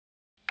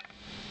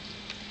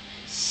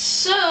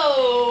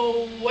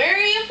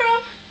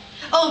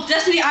Oh,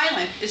 Destiny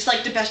Island. It's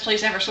like the best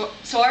place ever.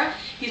 Sora,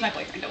 he's my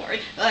boyfriend, don't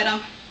worry.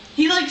 But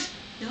he likes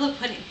yellow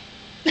pudding.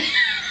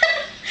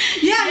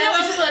 Yeah,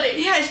 yellow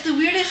pudding. Yeah, it's the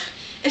weirdest.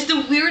 It's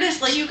the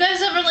weirdest. Like, do you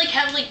guys ever like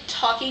have like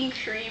talking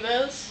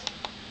Karibos?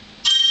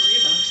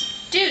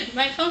 Karibos. Dude,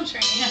 my phone's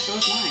ringing. Yeah, so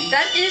is mine.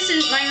 That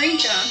isn't my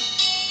ringtone.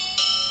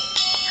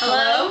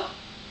 Hello?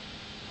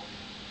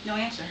 No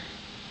answer.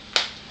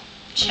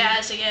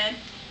 Chaz again.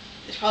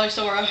 It's probably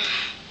Sora.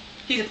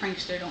 He's a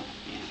prankster, don't.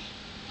 Yeah.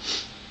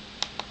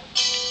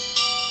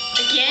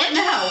 Again? What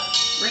now?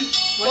 Ring.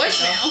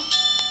 Voicemail.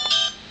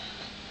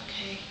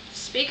 Okay.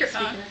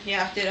 Speakerphone. Speaker.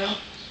 Yeah, ditto.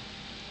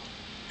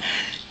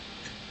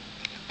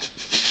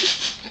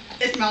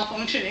 It's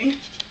malfunctioning.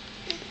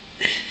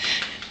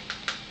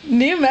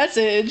 New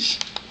message.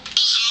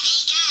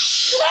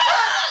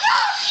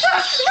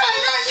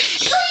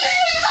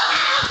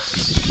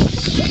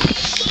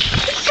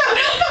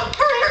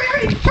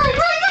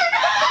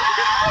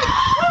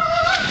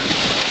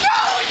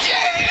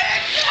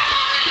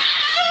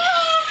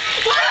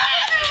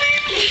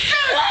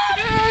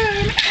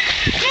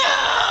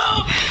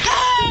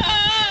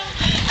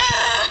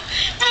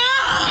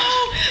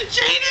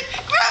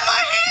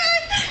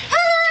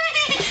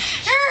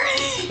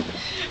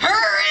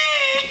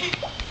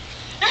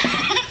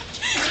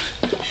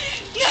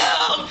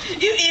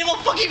 You evil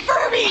fucking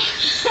Furby! Your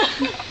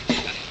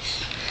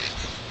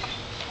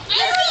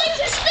eyes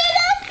are split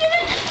open!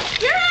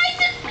 Your eyes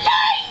are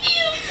blind,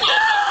 you!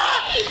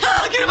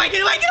 Get away,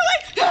 get away, get away!